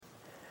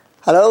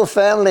Hello,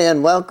 family,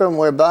 and welcome.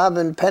 We're Bob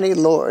and Penny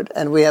Lord,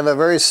 and we have a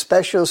very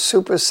special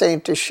super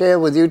saint to share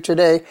with you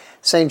today,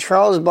 St.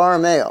 Charles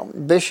Borromeo,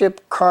 Bishop,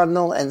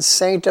 Cardinal, and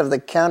Saint of the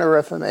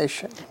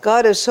Counter-Reformation.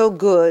 God is so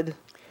good.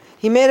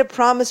 He made a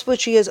promise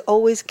which he has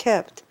always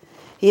kept.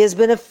 He has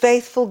been a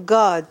faithful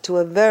God to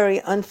a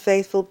very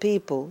unfaithful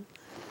people.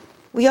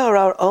 We are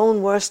our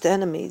own worst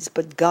enemies,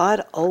 but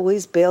God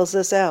always bails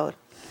us out.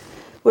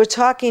 We're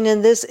talking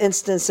in this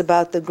instance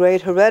about the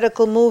great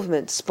heretical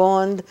movement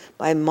spawned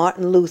by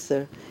Martin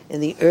Luther in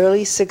the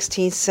early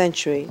 16th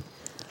century,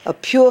 a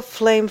pure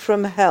flame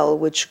from hell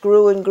which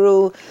grew and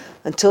grew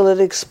until it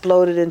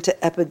exploded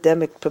into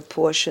epidemic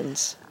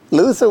proportions.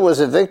 Luther was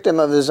a victim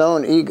of his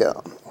own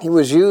ego. He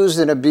was used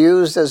and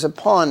abused as a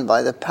pawn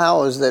by the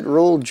powers that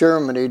ruled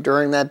Germany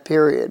during that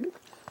period.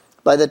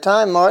 By the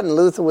time Martin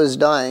Luther was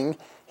dying,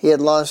 he had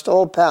lost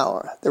all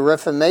power. The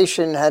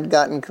Reformation had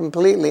gotten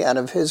completely out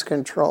of his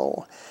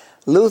control.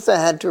 Luther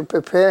had to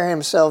prepare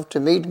himself to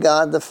meet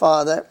God the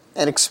Father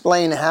and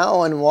explain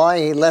how and why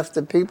he left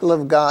the people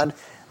of God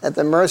at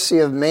the mercy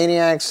of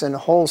maniacs and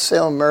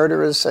wholesale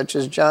murderers such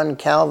as John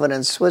Calvin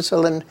in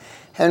Switzerland,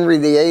 Henry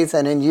VIII,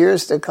 and in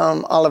years to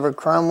come, Oliver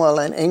Cromwell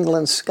in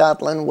England,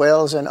 Scotland,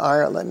 Wales, and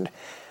Ireland.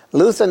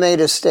 Luther made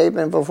a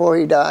statement before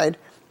he died,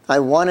 "I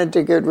wanted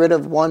to get rid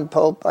of one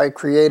pope, I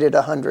created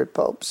 100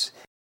 popes."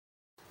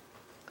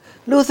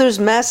 Luther's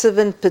massive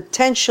and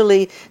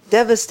potentially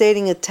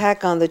devastating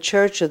attack on the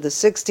church of the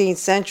 16th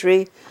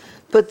century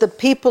put the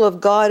people of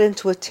God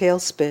into a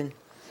tailspin.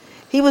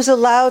 He was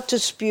allowed to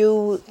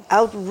spew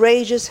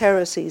outrageous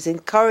heresies,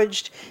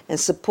 encouraged and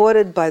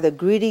supported by the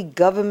greedy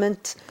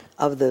government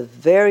of the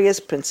various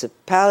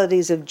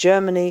principalities of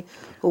Germany,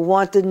 who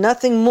wanted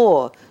nothing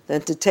more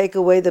than to take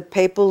away the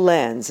papal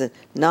lands and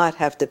not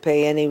have to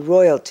pay any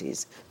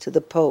royalties to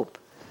the Pope.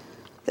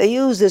 They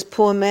used this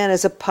poor man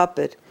as a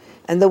puppet,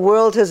 and the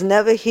world has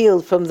never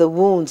healed from the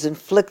wounds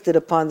inflicted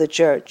upon the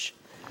church.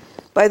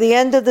 By the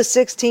end of the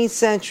 16th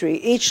century,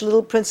 each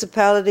little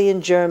principality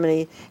in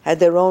Germany had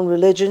their own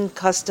religion,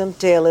 custom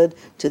tailored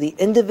to the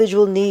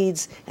individual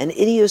needs and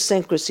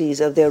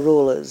idiosyncrasies of their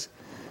rulers.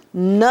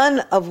 None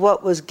of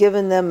what was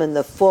given them in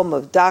the form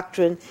of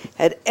doctrine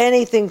had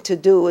anything to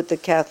do with the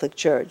Catholic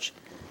Church,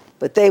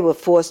 but they were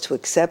forced to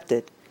accept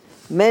it.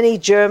 Many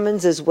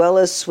Germans, as well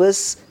as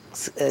Swiss,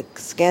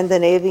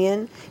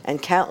 Scandinavian,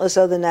 and countless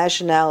other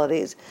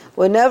nationalities,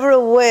 were never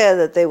aware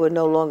that they were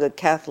no longer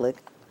Catholic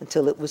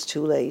until it was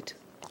too late.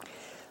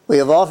 We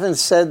have often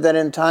said that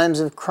in times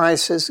of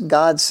crisis,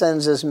 God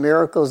sends us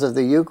miracles of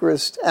the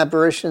Eucharist,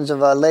 apparitions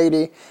of Our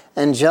Lady,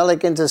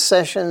 angelic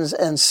intercessions,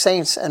 and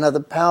saints and other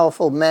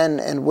powerful men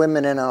and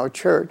women in our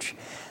church.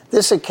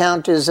 This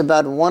account is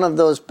about one of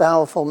those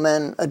powerful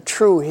men, a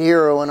true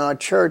hero in our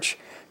church,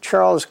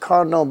 Charles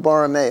Cardinal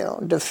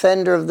Borromeo,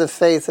 defender of the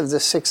faith of the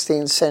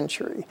 16th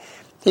century.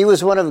 He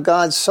was one of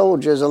God's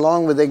soldiers,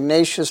 along with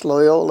Ignatius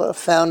Loyola,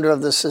 founder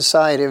of the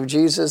Society of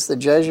Jesus, the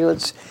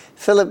Jesuits,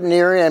 Philip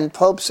Neri, and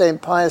Pope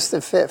St. Pius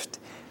V,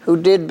 who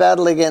did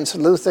battle against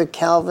Luther,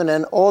 Calvin,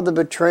 and all the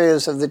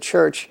betrayers of the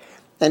church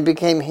and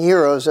became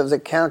heroes of the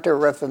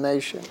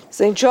Counter-Reformation.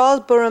 St.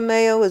 Charles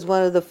Borromeo is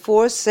one of the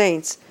 4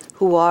 saints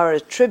who are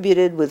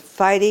attributed with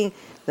fighting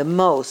the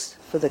most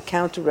for the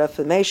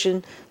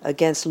Counter-Reformation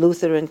against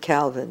Luther and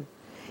Calvin.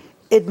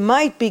 It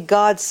might be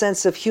God's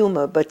sense of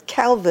humor, but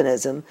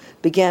Calvinism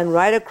began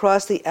right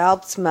across the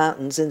Alps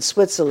mountains in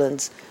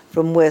Switzerland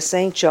from where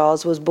St.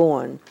 Charles was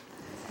born.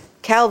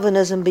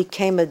 Calvinism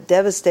became a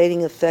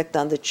devastating effect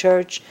on the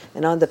church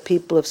and on the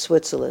people of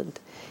Switzerland.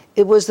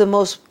 It was the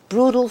most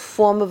brutal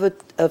form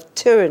of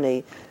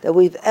tyranny that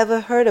we've ever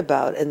heard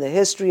about in the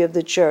history of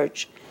the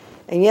church.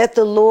 And yet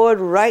the Lord,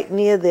 right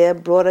near there,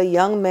 brought a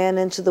young man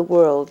into the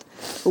world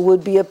who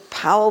would be a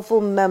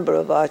powerful member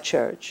of our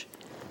church.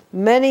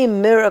 Many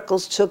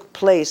miracles took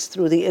place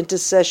through the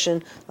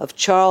intercession of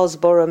Charles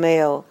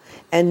Borromeo,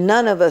 and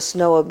none of us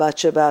know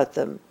much about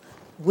them.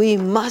 We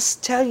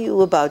must tell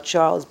you about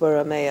Charles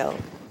Borromeo.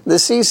 The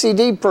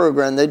CCD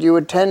program that you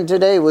attend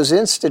today was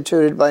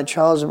instituted by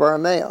Charles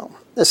Borromeo.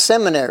 The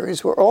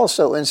seminaries were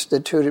also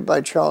instituted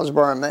by Charles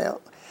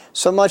Borromeo.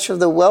 So much of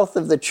the wealth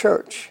of the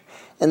church.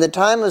 In the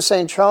time of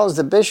St. Charles,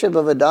 the bishop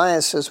of a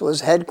diocese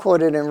was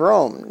headquartered in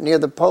Rome, near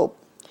the Pope.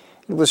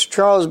 It was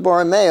Charles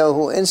Borromeo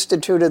who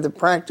instituted the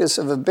practice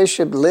of a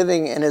bishop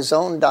living in his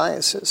own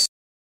diocese.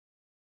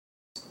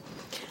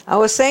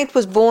 Our saint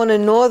was born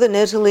in northern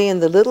Italy in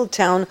the little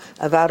town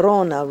of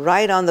Arona,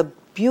 right on the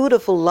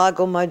beautiful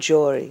Lago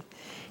Maggiore.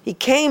 He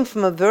came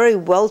from a very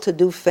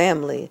well-to-do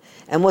family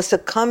and was to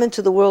come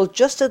into the world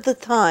just at the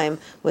time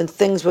when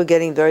things were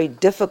getting very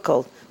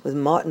difficult with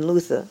Martin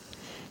Luther.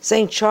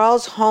 St.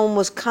 Charles' home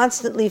was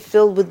constantly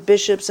filled with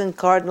bishops and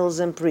cardinals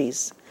and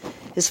priests.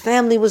 His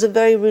family was a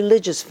very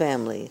religious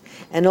family,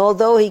 and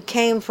although he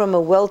came from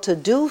a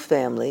well-to-do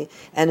family,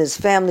 and his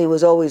family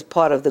was always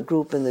part of the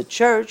group in the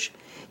church,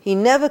 he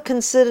never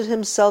considered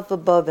himself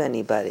above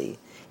anybody.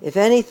 If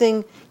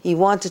anything, he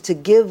wanted to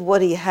give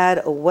what he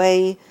had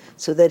away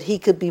so that he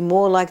could be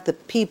more like the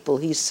people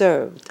he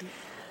served.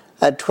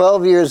 At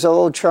 12 years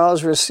old,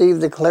 Charles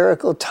received the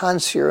clerical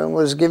tonsure and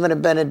was given a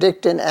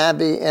Benedictine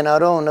abbey in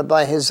Arona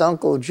by his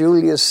uncle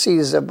Julius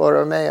Caesar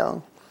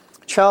Borromeo.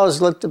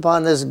 Charles looked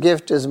upon this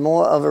gift as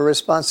more of a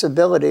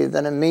responsibility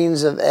than a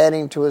means of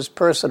adding to his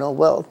personal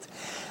wealth.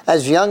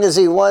 As young as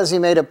he was, he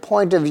made a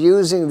point of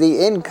using the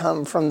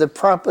income from the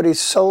property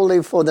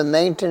solely for the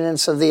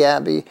maintenance of the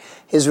abbey,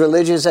 his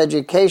religious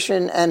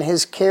education, and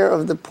his care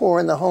of the poor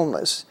and the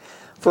homeless.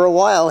 For a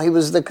while, he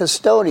was the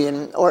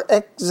custodian or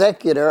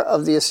executor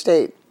of the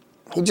estate.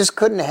 He just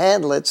couldn't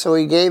handle it, so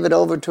he gave it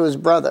over to his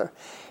brother.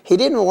 He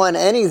didn't want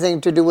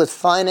anything to do with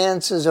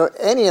finances or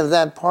any of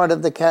that part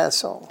of the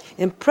castle.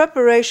 In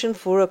preparation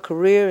for a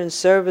career in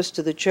service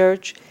to the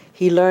church,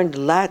 he learned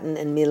Latin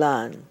in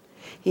Milan.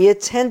 He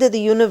attended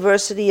the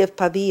University of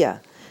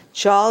Pavia.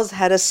 Charles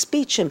had a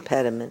speech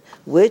impediment,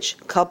 which,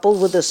 coupled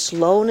with a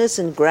slowness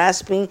in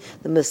grasping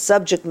the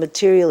subject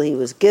material he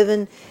was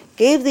given,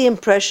 gave the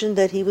impression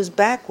that he was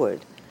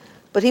backward.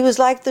 But he was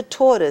like the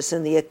tortoise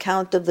in the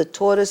account of the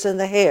tortoise and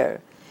the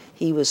hare.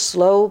 He was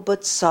slow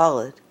but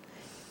solid.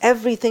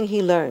 Everything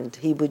he learned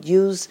he would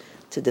use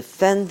to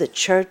defend the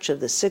church of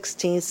the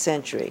 16th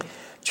century.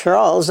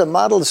 Charles, a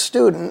model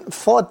student,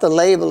 fought the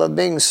label of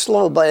being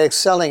slow by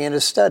excelling in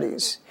his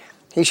studies.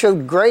 He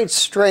showed great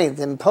strength,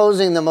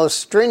 imposing the most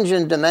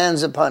stringent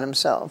demands upon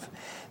himself.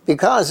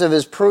 Because of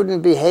his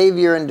prudent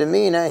behavior and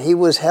demeanor, he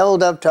was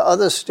held up to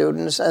other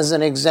students as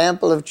an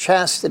example of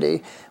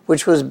chastity,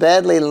 which was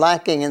badly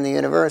lacking in the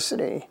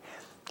university.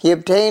 He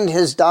obtained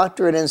his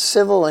doctorate in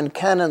civil and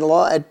canon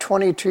law at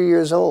 22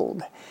 years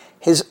old.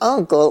 His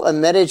uncle, a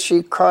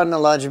Medici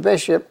cardinal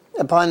archbishop,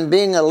 upon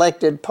being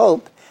elected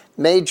pope,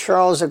 made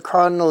Charles a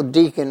cardinal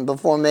deacon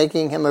before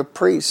making him a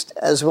priest,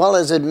 as well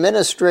as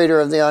administrator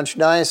of the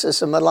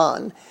Archdiocese of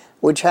Milan,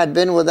 which had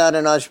been without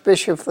an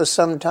archbishop for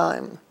some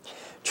time.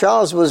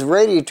 Charles was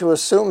ready to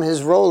assume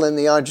his role in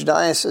the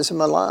Archdiocese of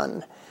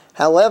Milan.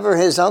 However,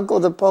 his uncle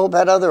the Pope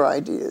had other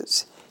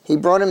ideas. He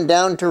brought him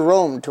down to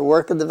Rome to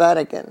work at the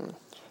Vatican.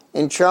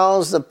 In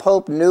Charles, the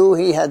Pope knew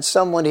he had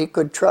someone he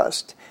could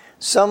trust,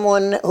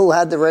 someone who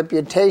had the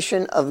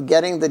reputation of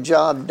getting the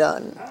job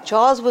done.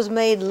 Charles was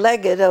made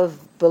legate of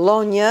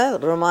Bologna,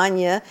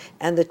 Romagna,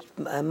 and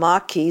the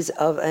Marquis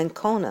of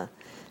Ancona.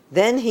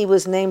 Then he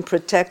was named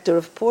protector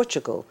of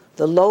Portugal,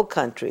 the Low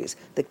Countries,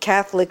 the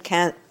Catholic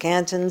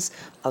cantons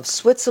of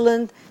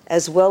Switzerland,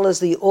 as well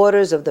as the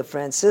orders of the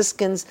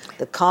Franciscans,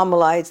 the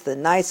Carmelites, the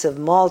Knights of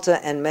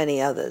Malta, and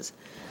many others.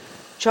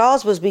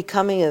 Charles was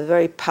becoming a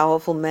very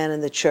powerful man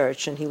in the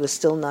church, and he was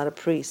still not a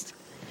priest.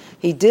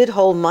 He did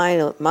hold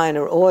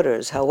minor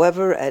orders,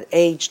 however, at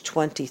age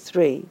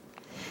 23.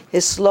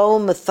 His slow,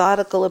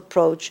 methodical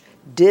approach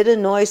did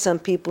annoy some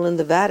people in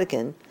the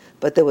Vatican,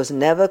 but there was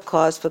never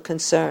cause for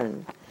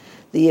concern.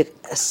 The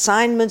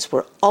assignments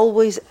were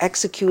always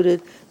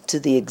executed to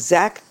the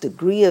exact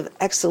degree of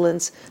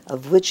excellence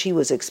of which he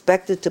was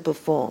expected to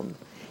perform.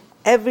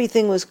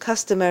 Everything was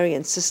customary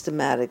and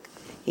systematic.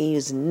 He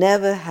was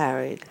never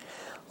harried.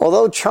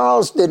 Although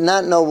Charles did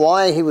not know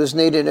why he was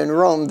needed in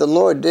Rome, the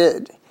Lord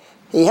did.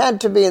 He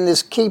had to be in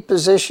this key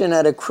position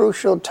at a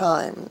crucial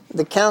time.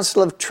 The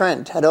Council of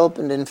Trent had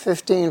opened in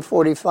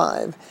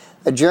 1545,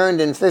 adjourned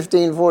in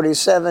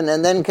 1547,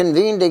 and then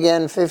convened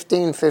again in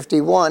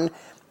 1551,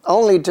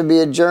 only to be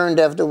adjourned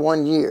after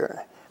 1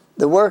 year.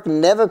 The work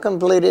never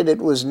completed, it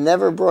was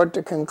never brought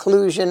to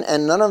conclusion,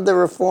 and none of the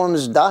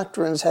Reform's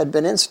doctrines had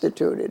been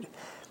instituted.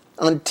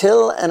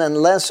 Until and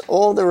unless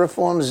all the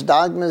Reform's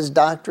dogmas,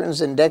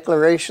 doctrines, and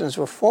declarations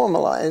were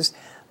formalized,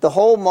 the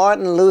whole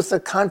Martin Luther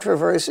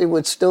controversy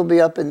would still be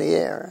up in the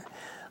air.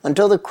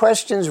 Until the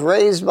questions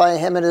raised by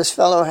him and his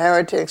fellow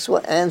heretics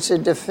were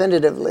answered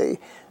definitively,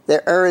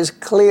 their errors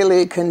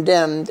clearly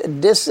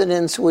condemned,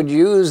 dissidents would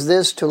use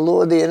this to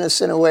lure the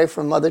innocent away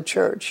from Mother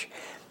Church.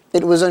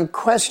 It was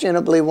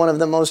unquestionably one of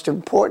the most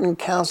important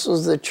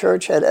councils the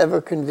Church had ever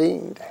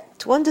convened.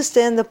 To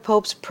understand the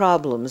Pope's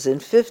problems, in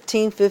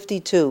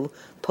 1552,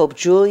 Pope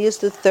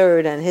Julius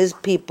III and his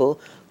people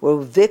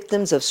were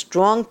victims of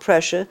strong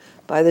pressure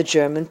by the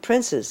German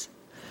princes.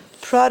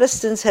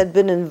 Protestants had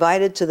been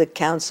invited to the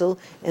council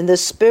in the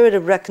spirit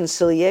of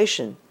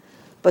reconciliation,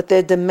 but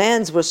their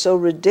demands were so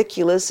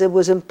ridiculous it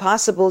was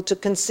impossible to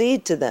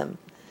concede to them.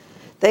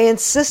 They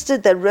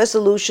insisted that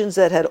resolutions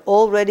that had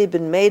already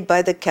been made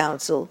by the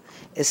council,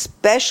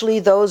 especially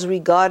those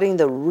regarding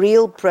the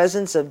real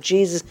presence of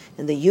Jesus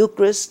in the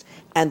Eucharist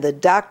and the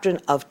doctrine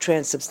of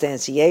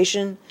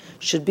transubstantiation,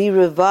 should be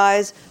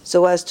revised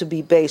so as to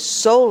be based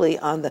solely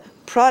on the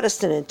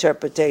Protestant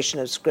interpretation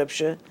of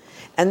Scripture,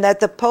 and that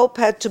the Pope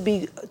had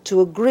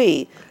to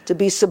agree to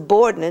be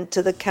subordinate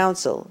to the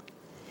council.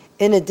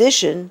 In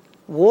addition,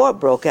 war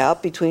broke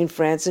out between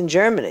France and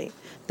Germany.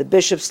 The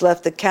bishops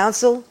left the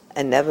council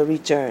and never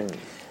returned.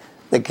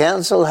 The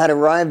council had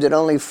arrived at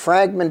only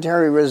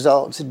fragmentary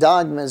results,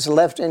 dogmas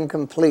left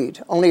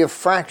incomplete. Only a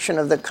fraction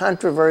of the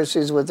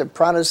controversies with the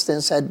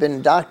Protestants had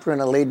been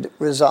doctrinally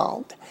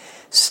resolved.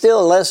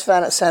 Still less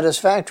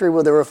satisfactory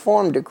were the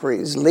reform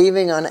decrees,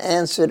 leaving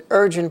unanswered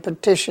urgent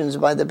petitions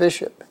by the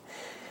bishop.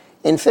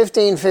 In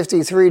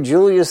 1553,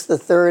 Julius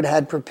III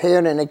had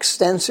prepared an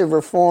extensive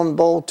reform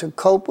bull to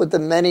cope with the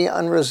many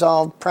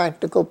unresolved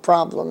practical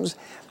problems,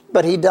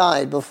 but he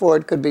died before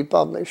it could be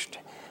published.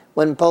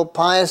 When Pope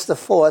Pius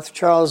IV,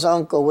 Charles'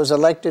 uncle, was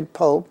elected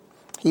pope,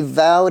 he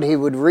vowed he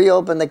would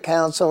reopen the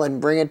council and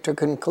bring it to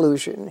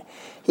conclusion.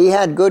 He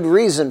had good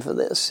reason for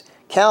this.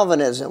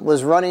 Calvinism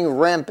was running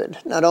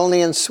rampant, not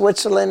only in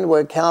Switzerland,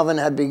 where Calvin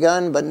had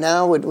begun, but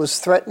now it was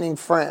threatening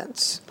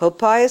France. Pope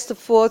Pius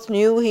IV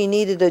knew he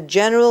needed a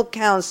general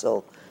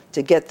council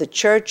to get the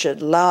church at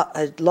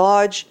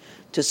large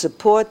to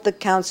support the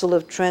Council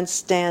of Trent's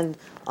stand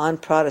on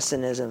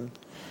Protestantism.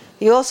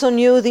 He also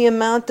knew the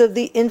amount of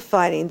the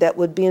infighting that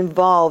would be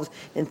involved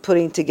in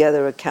putting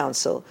together a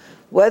council,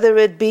 whether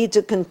it be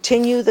to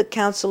continue the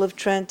Council of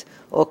Trent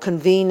or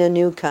convene a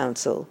new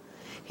council.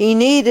 He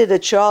needed a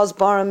Charles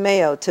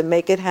Borromeo to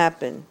make it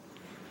happen.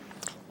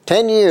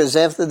 10 years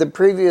after the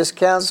previous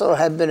council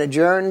had been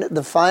adjourned,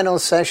 the final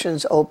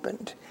sessions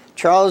opened.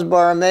 Charles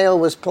Borromeo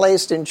was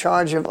placed in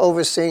charge of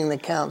overseeing the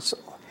council.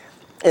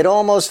 It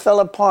almost fell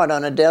apart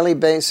on a daily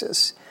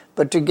basis,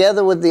 but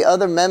together with the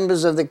other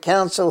members of the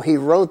council, he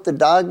wrote the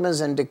dogmas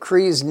and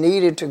decrees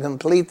needed to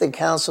complete the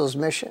council's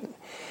mission.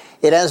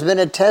 It has been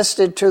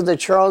attested to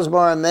that Charles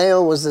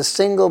Borromeo was the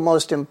single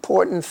most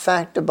important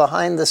factor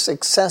behind the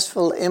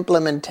successful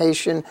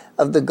implementation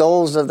of the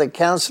goals of the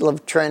Council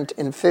of Trent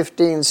in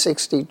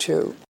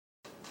 1562.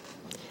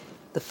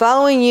 The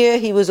following year,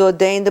 he was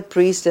ordained a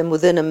priest and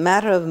within a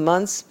matter of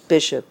months,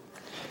 bishop.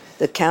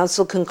 The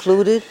council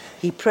concluded.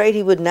 He prayed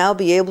he would now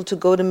be able to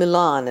go to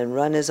Milan and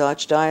run his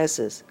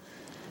archdiocese.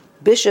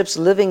 Bishops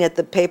living at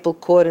the papal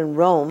court in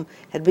Rome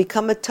had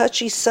become a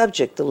touchy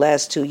subject the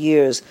last 2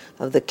 years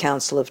of the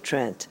Council of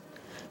Trent.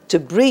 To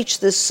breach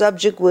this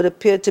subject would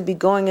appear to be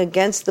going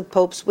against the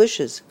Pope's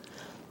wishes.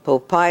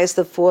 Pope Pius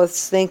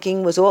IV's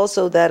thinking was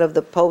also that of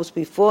the popes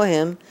before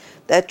him,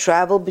 that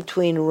travel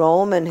between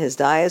Rome and his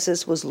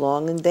diocese was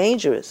long and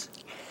dangerous.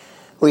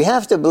 We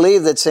have to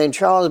believe that St.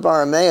 Charles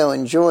Borromeo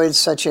enjoyed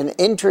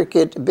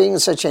being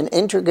such an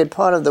intricate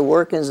part of the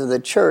workings of the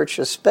church,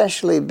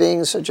 especially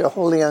being such a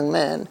holy young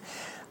man.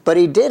 But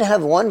he did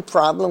have one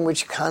problem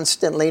which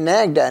constantly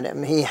nagged at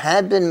him. He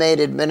had been made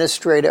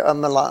administrator of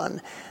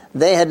Milan.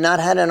 They had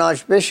not had an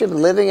archbishop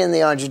living in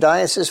the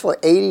archdiocese for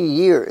 80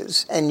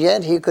 years, and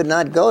yet he could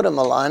not go to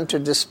Milan to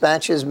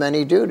dispatch his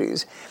many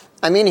duties.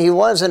 I mean, he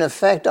was in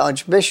effect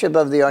archbishop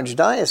of the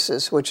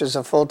archdiocese, which is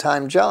a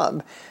full-time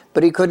job,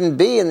 but he couldn't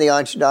be in the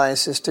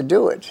archdiocese to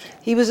do it.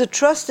 He was a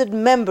trusted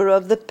member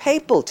of the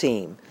papal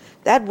team.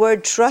 That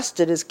word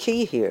trusted is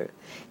key here.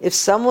 If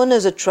someone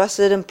is a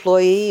trusted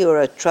employee or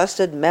a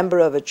trusted member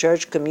of a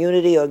church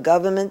community or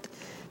government,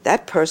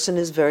 that person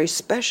is very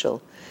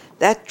special.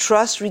 That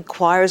trust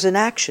requires an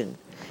action.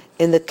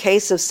 In the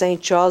case of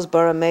St. Charles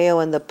Borromeo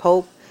and the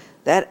Pope,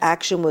 that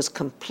action was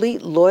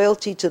complete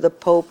loyalty to the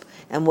Pope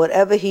and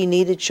whatever he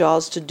needed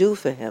Charles to do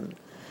for him.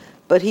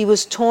 But he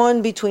was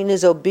torn between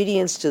his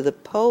obedience to the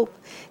Pope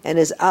and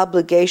his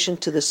obligation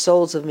to the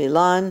souls of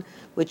Milan,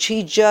 which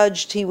he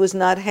judged he was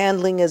not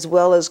handling as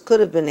well as could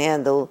have been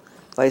handled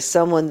by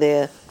someone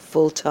there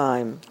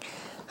full-time.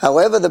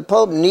 However, the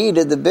Pope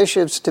needed the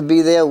bishops to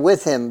be there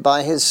with him,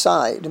 by his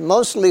side,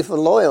 mostly for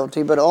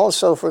loyalty, but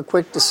also for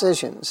quick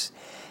decisions.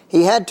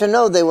 He had to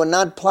know they were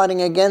not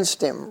plotting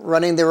against him,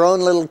 running their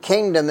own little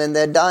kingdom in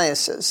their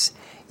diocese.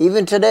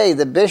 Even today,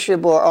 the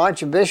bishop or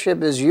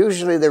archbishop is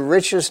usually the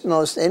richest,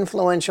 most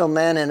influential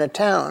man in a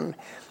town.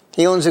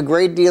 He owns a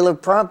great deal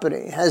of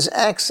property, has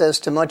access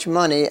to much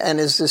money, and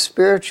is the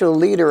spiritual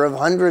leader of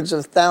hundreds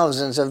of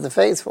thousands of the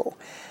faithful.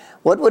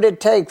 What would it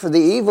take for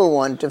the evil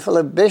one to fill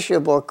a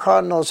bishop or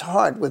cardinal's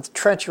heart with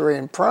treachery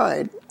and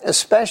pride,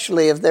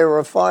 especially if they were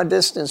a far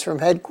distance from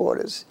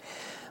headquarters?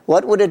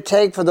 What would it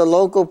take for the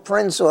local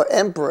prince or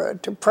emperor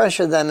to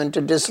pressure them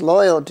into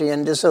disloyalty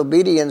and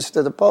disobedience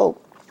to the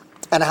Pope?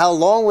 And how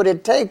long would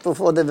it take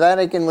before the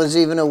Vatican was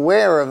even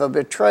aware of a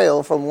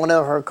betrayal from one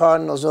of her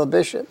cardinals or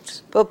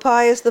bishops? Pope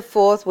Pius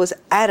IV was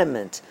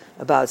adamant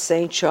about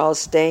St. Charles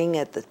staying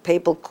at the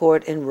papal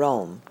court in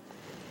Rome.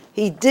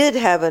 He did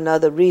have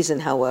another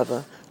reason,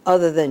 however,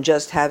 other than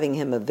just having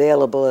him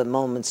available at a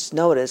moment's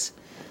notice.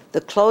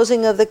 The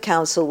closing of the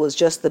council was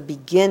just the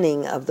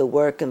beginning of the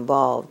work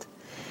involved.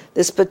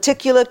 This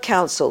particular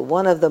council,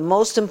 one of the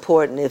most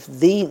important, if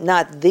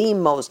not the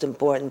most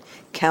important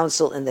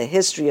council in the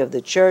history of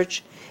the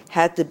Church,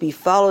 had to be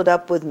followed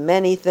up with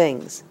many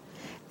things.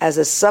 As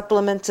a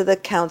supplement to the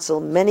council,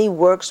 many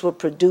works were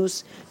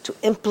produced to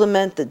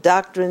implement the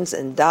doctrines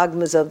and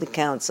dogmas of the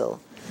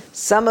council.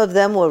 Some of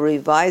them were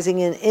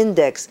revising an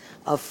index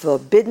of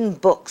forbidden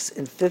books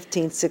in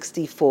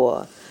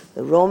 1564,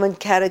 the Roman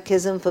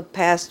Catechism for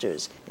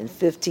Pastors in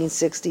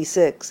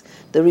 1566,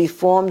 the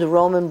Reformed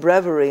Roman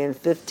Breviary in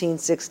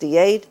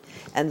 1568,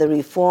 and the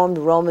Reformed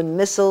Roman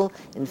Missal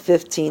in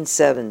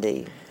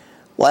 1570.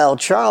 While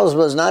Charles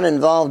was not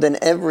involved in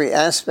every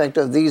aspect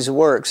of these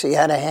works, he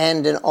had a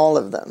hand in all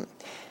of them.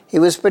 He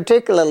was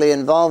particularly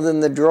involved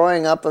in the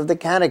drawing up of the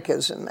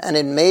Catechism and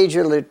in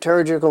major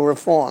liturgical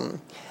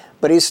reform.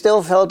 But he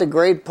still felt a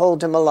great pull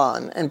to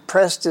Milan and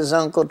pressed his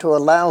uncle to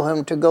allow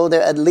him to go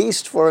there at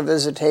least for a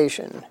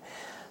visitation.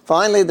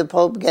 Finally, the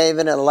Pope gave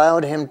in and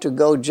allowed him to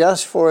go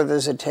just for a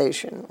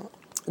visitation.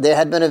 There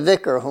had been a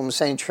vicar whom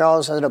St.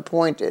 Charles had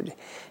appointed.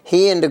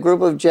 He and a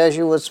group of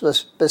Jesuits was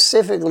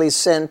specifically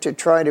sent to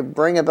try to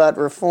bring about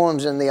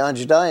reforms in the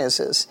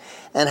archdiocese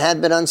and had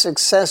been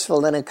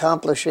unsuccessful in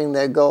accomplishing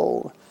their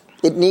goal.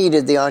 It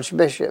needed the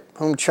archbishop,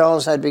 whom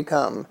Charles had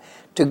become,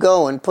 to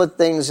go and put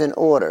things in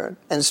order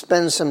and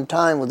spend some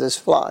time with his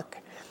flock.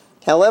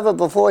 However,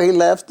 before he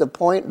left, the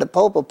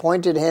Pope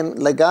appointed him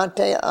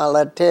legate a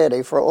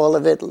latere for all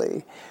of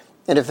Italy.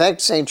 In effect,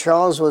 St.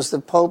 Charles was the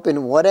Pope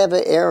in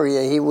whatever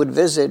area he would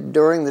visit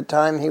during the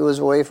time he was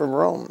away from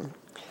Rome.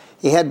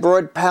 He had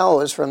broad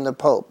powers from the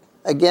Pope.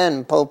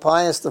 Again, Pope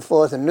Pius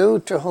IV knew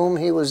to whom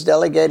he was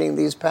delegating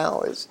these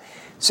powers.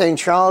 St.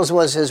 Charles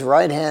was his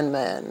right-hand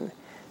man.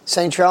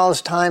 St.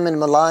 Charles' time in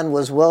Milan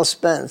was well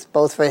spent,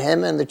 both for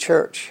him and the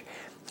Church.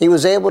 He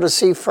was able to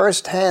see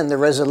firsthand the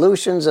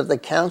resolutions of the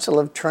Council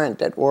of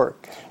Trent at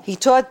work. He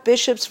taught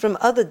bishops from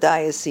other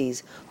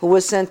dioceses who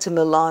were sent to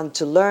Milan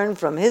to learn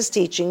from his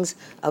teachings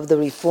of the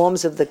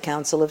reforms of the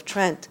Council of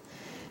Trent.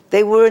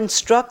 They were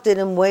instructed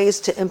in ways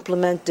to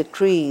implement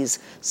decrees,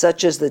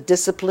 such as the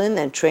discipline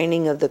and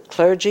training of the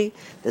clergy,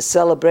 the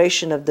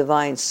celebration of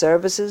divine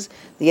services,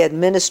 the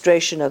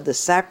administration of the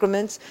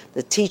sacraments,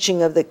 the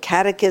teaching of the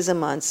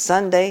catechism on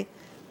Sunday.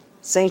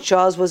 St.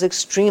 Charles was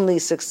extremely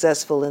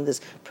successful in this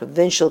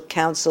provincial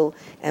council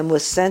and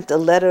was sent a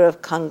letter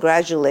of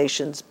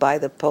congratulations by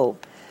the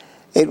Pope.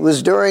 It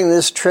was during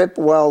this trip,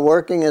 while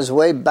working his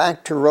way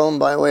back to Rome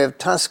by way of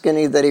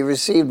Tuscany, that he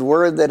received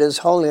word that His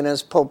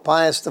Holiness Pope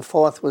Pius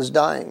IV was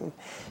dying.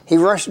 He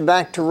rushed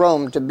back to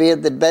Rome to be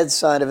at the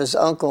bedside of his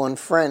uncle and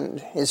friend,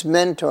 his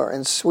mentor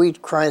and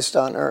sweet Christ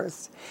on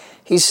earth.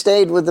 He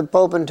stayed with the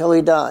Pope until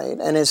he died,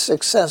 and his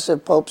successor,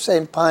 Pope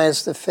St.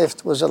 Pius V,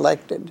 was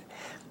elected.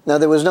 Now,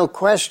 there was no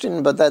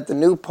question but that the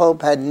new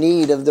Pope had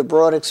need of the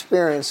broad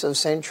experience of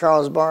St.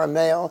 Charles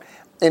Borromeo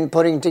in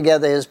putting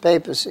together his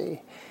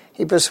papacy.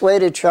 He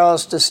persuaded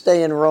Charles to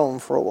stay in Rome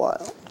for a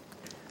while.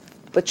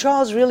 But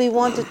Charles really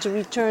wanted to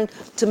return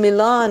to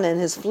Milan and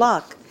his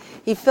flock.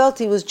 He felt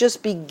he was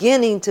just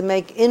beginning to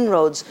make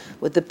inroads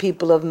with the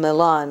people of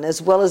Milan,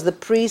 as well as the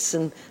priests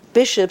and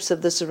bishops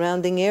of the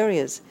surrounding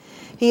areas.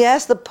 He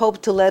asked the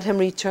Pope to let him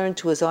return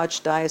to his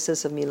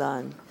Archdiocese of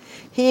Milan.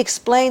 He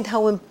explained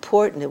how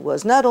important it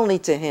was, not only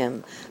to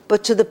him,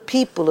 but to the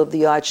people of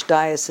the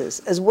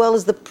archdiocese, as well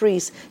as the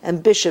priests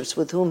and bishops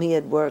with whom he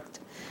had worked.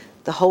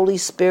 The Holy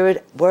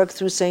Spirit worked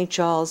through St.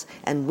 Charles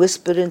and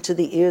whispered into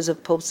the ears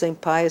of Pope St.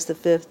 Pius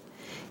V.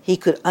 He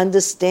could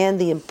understand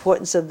the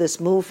importance of this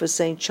move for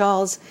St.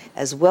 Charles,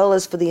 as well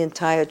as for the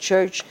entire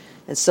Church,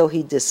 and so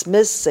he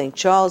dismissed St.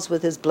 Charles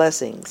with his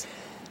blessings.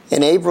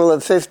 In April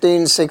of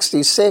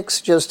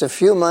 1566, just a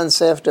few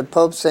months after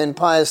Pope St.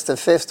 Pius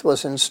V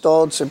was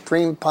installed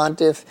Supreme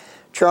Pontiff,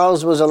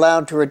 Charles was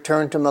allowed to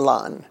return to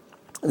Milan.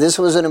 This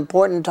was an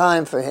important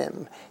time for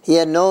him. He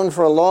had known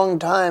for a long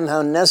time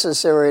how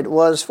necessary it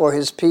was for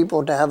his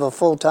people to have a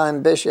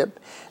full-time bishop.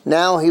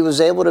 Now he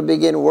was able to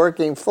begin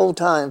working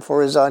full-time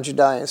for his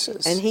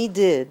archdiocese. And he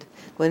did.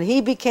 When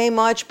he became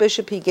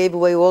archbishop, he gave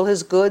away all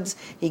his goods.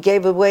 He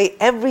gave away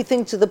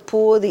everything to the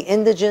poor, the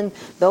indigent,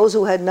 those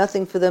who had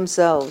nothing for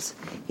themselves.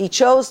 He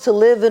chose to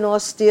live an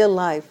austere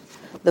life.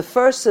 The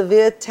first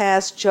severe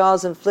task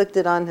Charles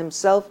inflicted on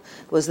himself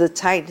was the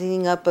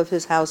tightening up of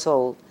his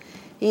household.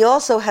 He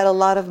also had a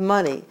lot of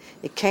money.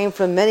 It came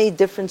from many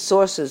different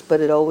sources,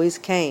 but it always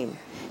came.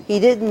 He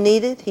didn't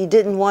need it. He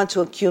didn't want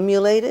to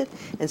accumulate it,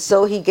 and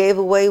so he gave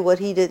away what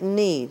he didn't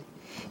need.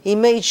 He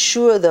made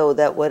sure, though,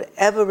 that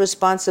whatever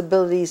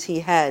responsibilities he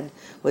had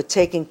were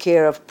taken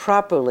care of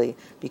properly,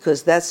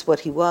 because that's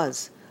what he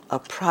was, a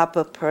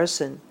proper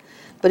person.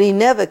 But he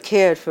never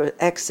cared for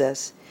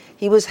excess.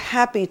 He was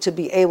happy to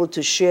be able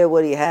to share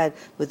what he had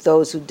with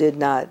those who did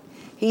not.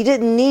 He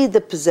didn't need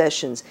the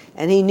possessions,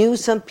 and he knew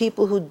some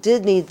people who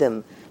did need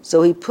them,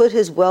 so he put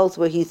his wealth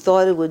where he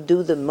thought it would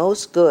do the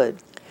most good.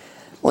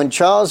 When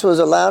Charles was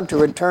allowed to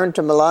return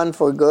to Milan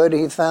for good,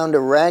 he found a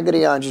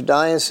raggedy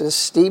archdiocese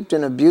steeped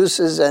in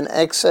abuses and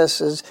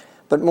excesses,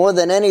 but more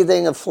than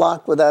anything, a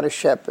flock without a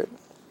shepherd.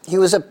 He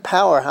was a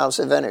powerhouse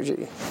of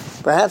energy.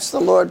 Perhaps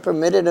the Lord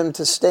permitted him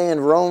to stay in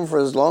Rome for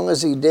as long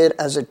as he did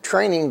as a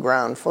training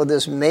ground for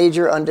this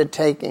major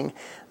undertaking,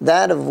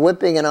 that of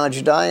whipping an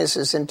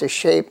archdiocese into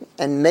shape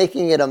and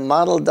making it a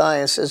model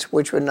diocese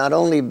which would not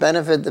only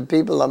benefit the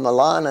people of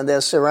Milan and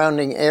their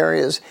surrounding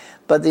areas,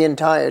 but the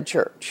entire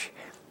Church.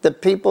 The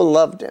people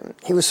loved him.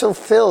 He was so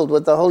filled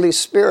with the Holy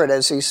Spirit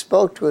as he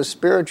spoke to his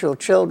spiritual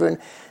children,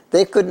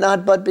 they could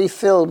not but be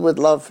filled with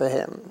love for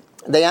him.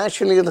 They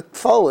actually looked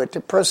forward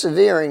to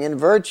persevering in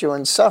virtue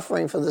and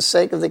suffering for the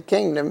sake of the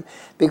kingdom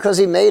because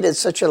he made it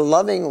such a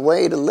loving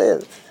way to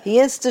live. He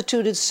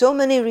instituted so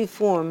many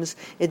reforms,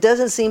 it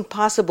doesn't seem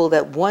possible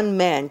that one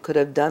man could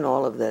have done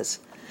all of this.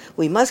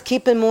 We must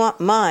keep in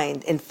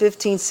mind, in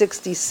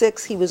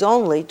 1566, he was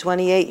only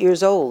 28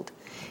 years old.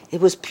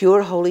 It was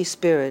pure Holy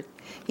Spirit.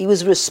 He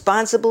was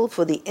responsible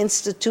for the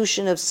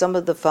institution of some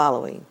of the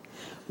following: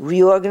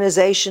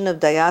 reorganization of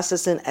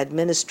diocesan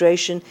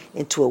administration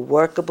into a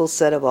workable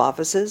set of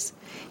offices.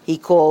 He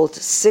called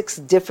 6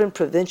 different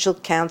provincial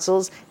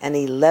councils and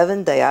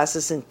 11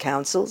 diocesan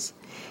councils.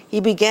 He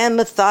began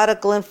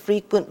methodical and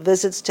frequent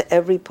visits to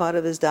every part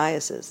of his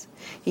diocese.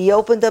 He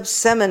opened up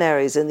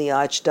seminaries in the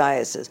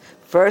archdiocese,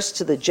 first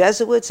to the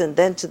Jesuits and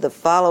then to the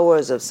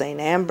followers of St.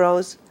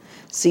 Ambrose.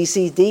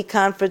 CCD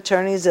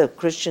confraternities of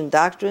Christian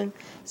doctrine.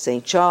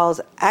 St.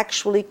 Charles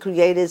actually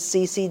created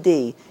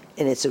CCD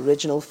in its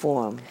original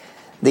form.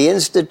 The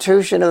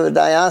institution of a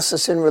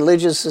diocesan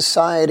religious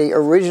society,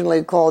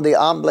 originally called the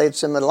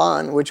Oblates of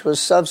Milan, which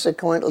was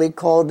subsequently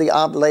called the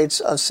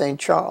Oblates of St.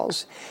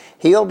 Charles.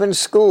 He opened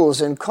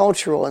schools and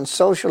cultural and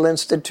social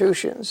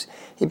institutions.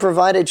 He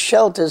provided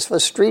shelters for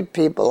street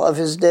people of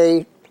his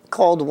day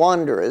called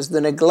wanderers,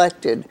 the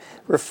neglected,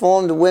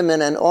 reformed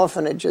women and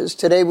orphanages.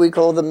 Today we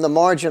call them the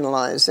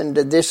marginalized and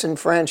the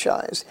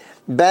disenfranchised.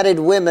 Battered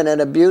women and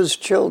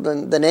abused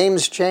children. The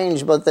names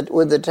change with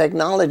the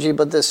technology,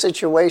 but the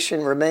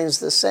situation remains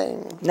the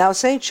same. Now,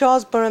 St.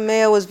 Charles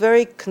Borromeo was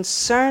very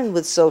concerned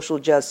with social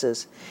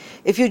justice.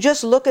 If you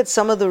just look at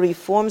some of the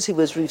reforms he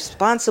was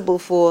responsible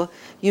for,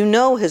 you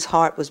know his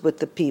heart was with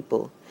the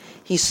people.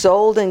 He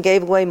sold and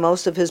gave away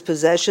most of his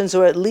possessions,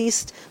 or at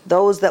least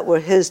those that were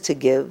his to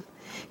give.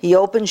 He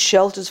opened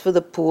shelters for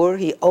the poor.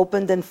 He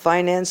opened and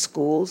financed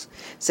schools.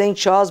 St.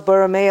 Charles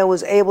Borromeo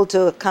was able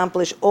to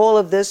accomplish all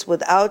of this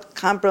without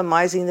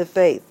compromising the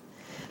faith.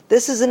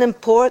 This is an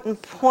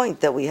important point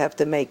that we have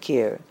to make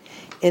here.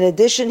 In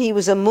addition, he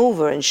was a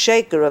mover and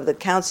shaker of the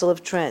Council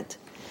of Trent.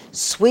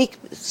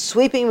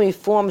 Sweeping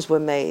reforms were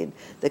made.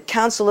 The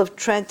Council of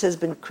Trent has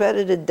been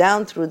credited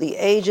down through the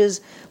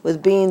ages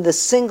with being the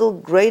single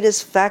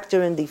greatest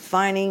factor in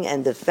defining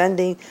and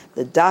defending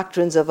the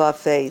doctrines of our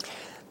faith.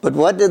 But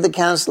what did the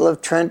Council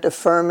of Trent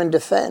affirm and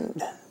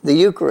defend? The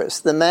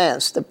Eucharist, the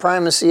Mass, the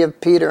primacy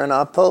of Peter and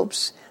our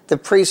popes, the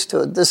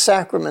priesthood, the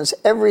sacraments,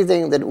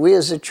 everything that we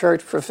as a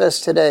church profess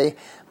today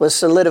was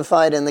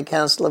solidified in the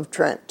Council of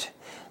Trent.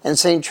 And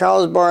St.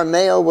 Charles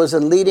Borromeo was a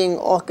leading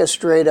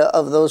orchestrator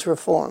of those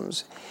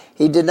reforms.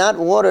 He did not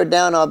water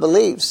down our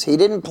beliefs. He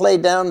didn't play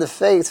down the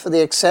faith for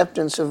the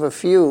acceptance of a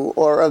few,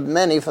 or of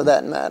many for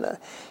that matter.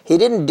 He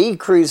didn't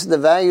decrease the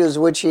values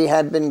which he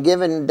had been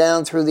given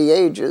down through the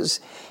ages.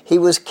 He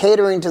was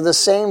catering to the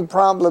same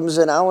problems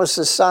in our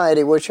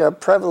society which are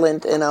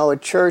prevalent in our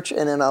church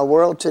and in our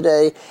world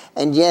today,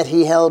 and yet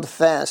he held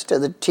fast to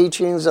the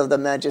teachings of the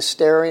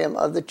magisterium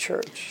of the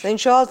church. St.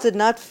 Charles did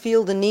not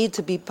feel the need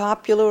to be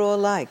popular or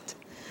liked.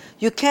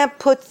 You can't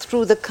put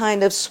through the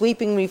kind of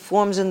sweeping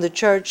reforms in the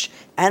church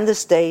and the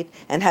state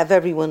and have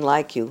everyone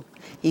like you.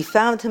 He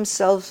found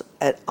himself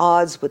at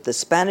odds with the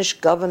Spanish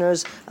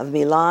governors of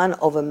Milan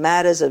over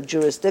matters of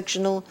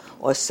jurisdictional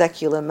or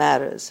secular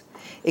matters.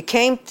 It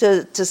came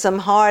to some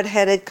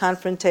hard-headed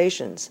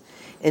confrontations.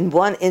 In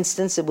one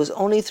instance, it was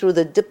only through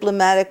the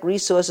diplomatic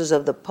resources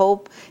of the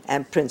Pope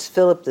and Prince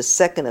Philip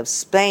II of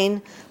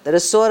Spain that a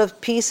sort of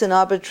peace and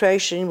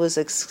arbitration was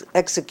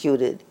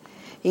executed.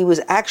 He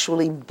was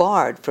actually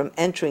barred from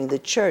entering the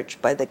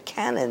church by the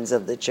canons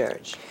of the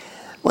church.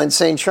 When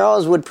St.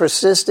 Charles would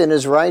persist in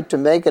his right to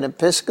make an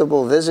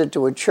episcopal visit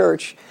to a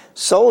church,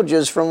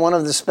 soldiers from one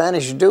of the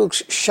Spanish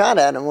dukes shot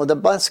at him with a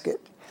musket.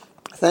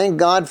 Thank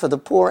God for the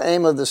poor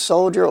aim of the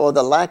soldier, or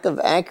the lack of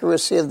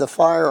accuracy of the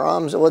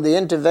firearms, or the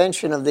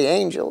intervention of the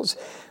angels,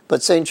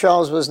 but St.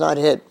 Charles was not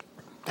hit.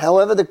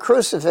 However, the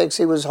crucifix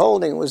he was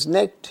holding was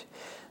nicked.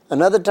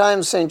 Another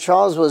time, St.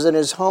 Charles was in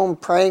his home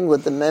praying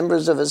with the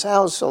members of his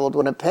household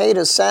when a paid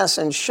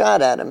assassin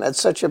shot at him at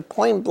such a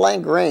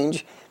point-blank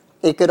range,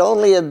 it could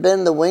only have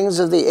been the wings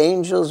of the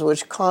angels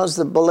which caused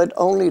the bullet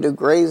only to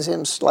graze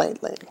him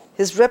slightly.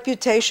 His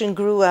reputation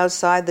grew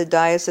outside the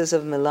Diocese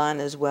of Milan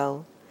as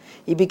well.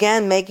 He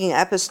began making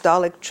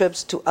apostolic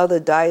trips to other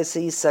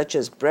dioceses such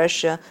as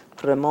Brescia,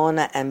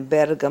 Cremona, and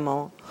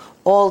Bergamo,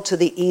 all to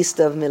the east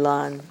of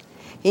Milan.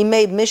 He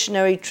made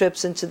missionary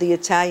trips into the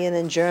Italian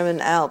and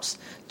German Alps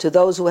to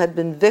those who had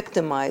been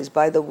victimized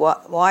by the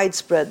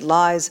widespread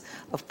lies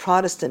of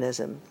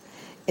Protestantism.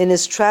 In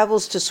his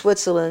travels to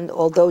Switzerland,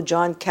 although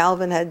John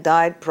Calvin had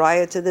died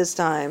prior to this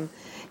time,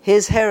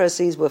 his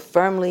heresies were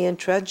firmly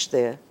entrenched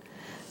there.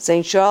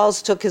 St.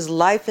 Charles took his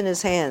life in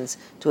his hands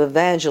to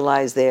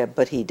evangelize there,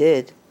 but he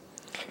did.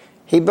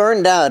 He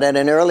burned out at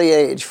an early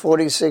age,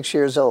 46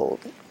 years old.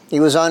 He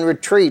was on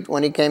retreat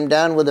when he came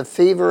down with a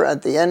fever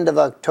at the end of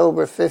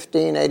October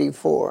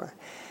 1584.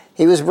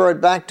 He was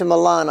brought back to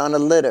Milan on a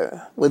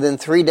litter. Within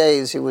 3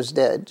 days, he was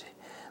dead.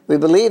 We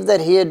believe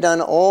that he had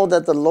done all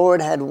that the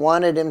Lord had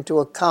wanted him to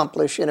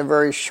accomplish in a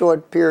very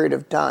short period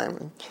of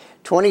time.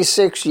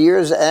 26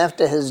 years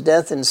after his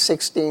death in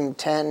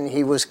 1610,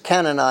 he was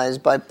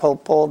canonized by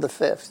Pope Paul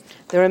V.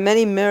 There are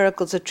many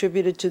miracles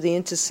attributed to the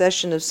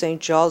intercession of St.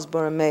 Charles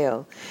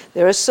Borromeo.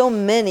 There are so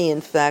many,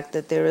 in fact,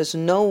 that there is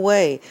no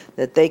way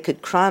that they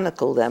could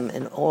chronicle them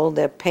in all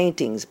their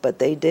paintings, but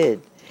they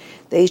did.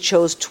 They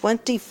chose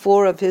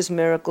 24 of his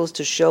miracles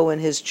to show in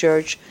his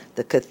church,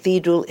 the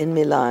cathedral in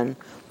Milan,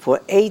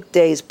 for 8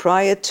 days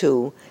prior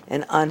to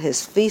and on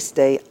his feast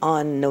day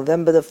on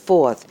November the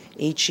 4th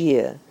each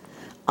year.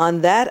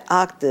 On that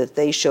octave,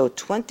 they show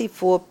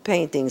 24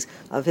 paintings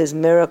of his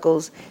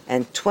miracles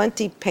and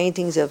 20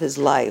 paintings of his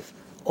life,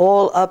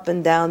 all up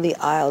and down the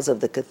aisles of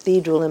the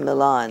cathedral in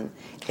Milan.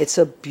 It's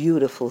a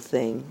beautiful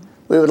thing.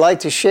 We would like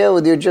to share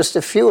with you just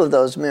a few of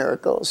those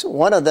miracles.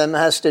 One of them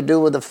has to do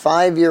with a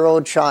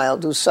 5-year-old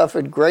child who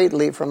suffered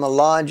greatly from a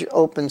large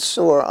open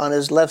sore on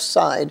his left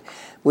side,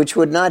 which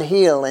would not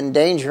heal,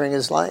 endangering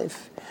his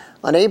life.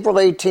 On April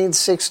 18,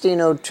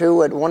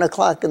 1602, at 1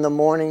 o'clock in the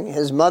morning,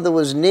 his mother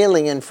was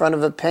kneeling in front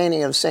of a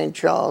painting of St.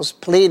 Charles,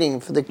 pleading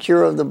for the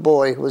cure of the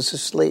boy who was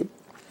asleep.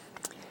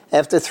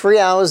 After 3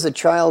 hours, the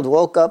child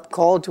woke up,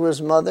 called to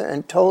his mother,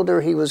 and told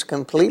her he was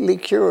completely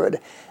cured,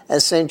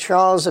 as St.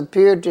 Charles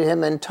appeared to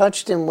him and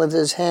touched him with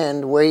his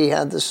hand where he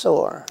had the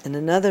sore. In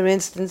another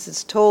instance,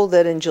 it's told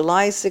that in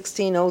July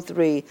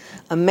 1603,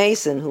 a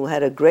mason who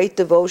had a great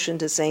devotion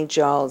to St.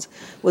 Charles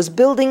was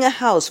building a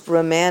house for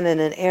a man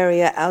in an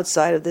area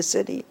outside of the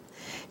city.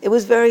 It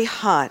was very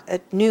hot.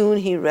 At noon,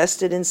 he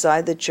rested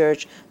inside the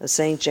church of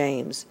St.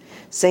 James.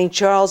 St.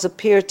 Charles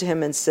appeared to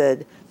him and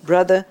said,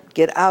 "Brother,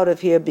 get out of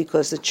here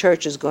because the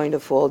church is going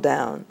to fall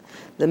down."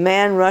 The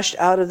man rushed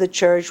out of the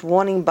church,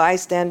 warning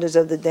bystanders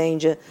of the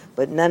danger,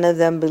 but none of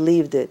them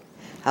believed it.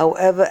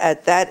 However,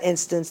 at that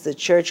instant, the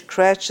church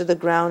crashed to the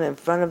ground in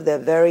front of their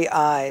very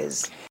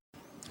eyes.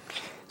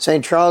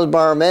 St. Charles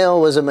Borromeo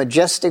was a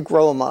majestic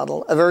role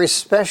model, a very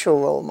special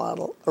role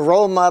model, a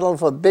role model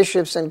for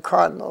bishops and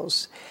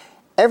cardinals.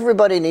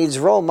 Everybody needs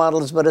role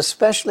models, but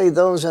especially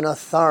those in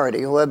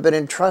authority who have been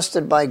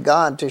entrusted by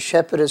God to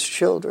shepherd his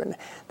children.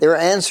 They're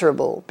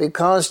answerable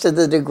because to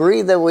the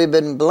degree that we've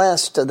been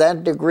blessed, to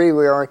that degree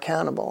we are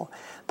accountable.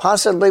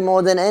 Possibly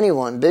more than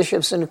anyone,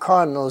 bishops and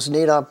cardinals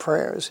need our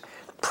prayers.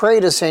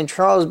 Pray to St.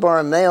 Charles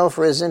Borromeo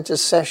for his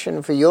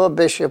intercession for your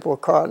bishop or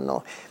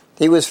cardinal.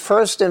 He was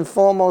first and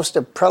foremost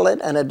a prelate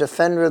and a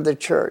defender of the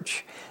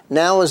church.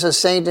 Now as a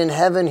saint in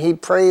heaven, he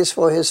prays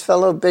for his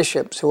fellow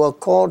bishops who are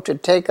called to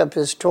take up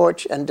his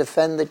torch and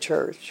defend the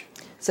church.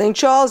 St.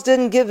 Charles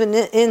didn't give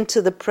in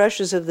to the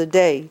pressures of the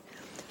day.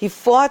 He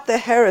fought the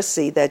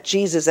heresy that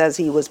Jesus, as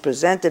he was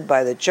presented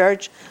by the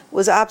church,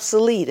 was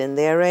obsolete in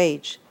their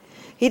age.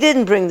 He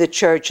didn't bring the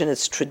church and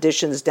its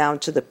traditions down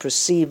to the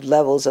perceived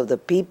levels of the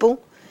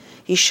people.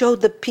 He showed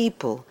the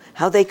people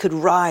how they could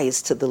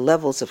rise to the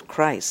levels of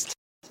Christ.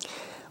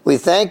 We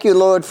thank you,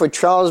 Lord, for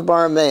Charles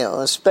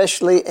Borromeo,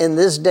 especially in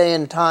this day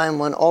and time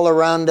when all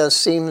around us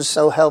seems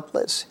so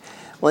helpless.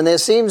 When there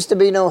seems to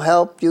be no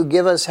help, you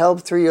give us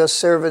help through your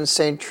servant,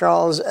 St.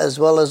 Charles, as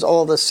well as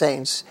all the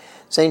saints.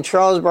 St.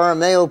 Charles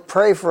Borromeo,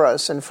 pray for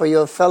us and for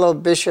your fellow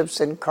bishops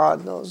and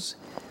cardinals.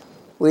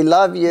 We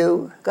love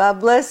you. God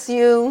bless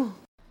you.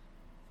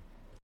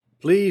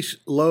 Please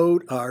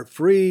load our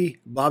free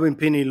Bob and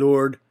Penny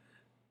Lord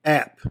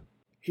app.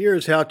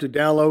 Here's how to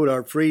download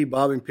our free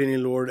Bob and Penny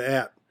Lord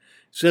app.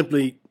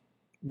 Simply,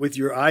 with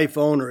your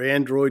iPhone or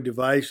Android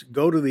device,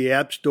 go to the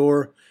App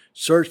Store,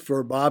 search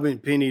for Bob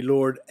and Penny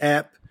Lord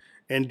app,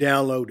 and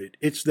download it.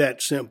 It's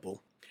that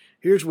simple.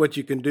 Here's what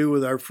you can do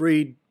with our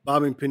free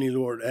Bob and Penny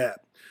Lord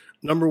app.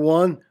 Number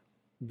one,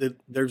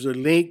 there's a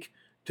link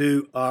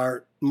to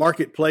our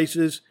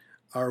marketplaces,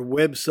 our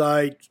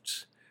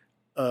websites,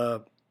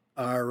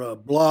 our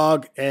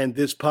blog, and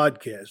this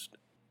podcast.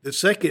 The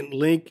second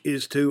link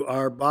is to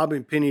our Bob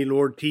and Penny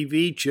Lord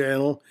TV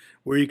channel,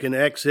 where you can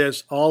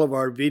access all of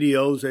our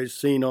videos as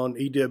seen on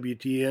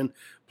EWTN,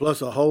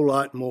 plus a whole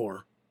lot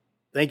more.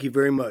 Thank you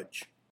very much.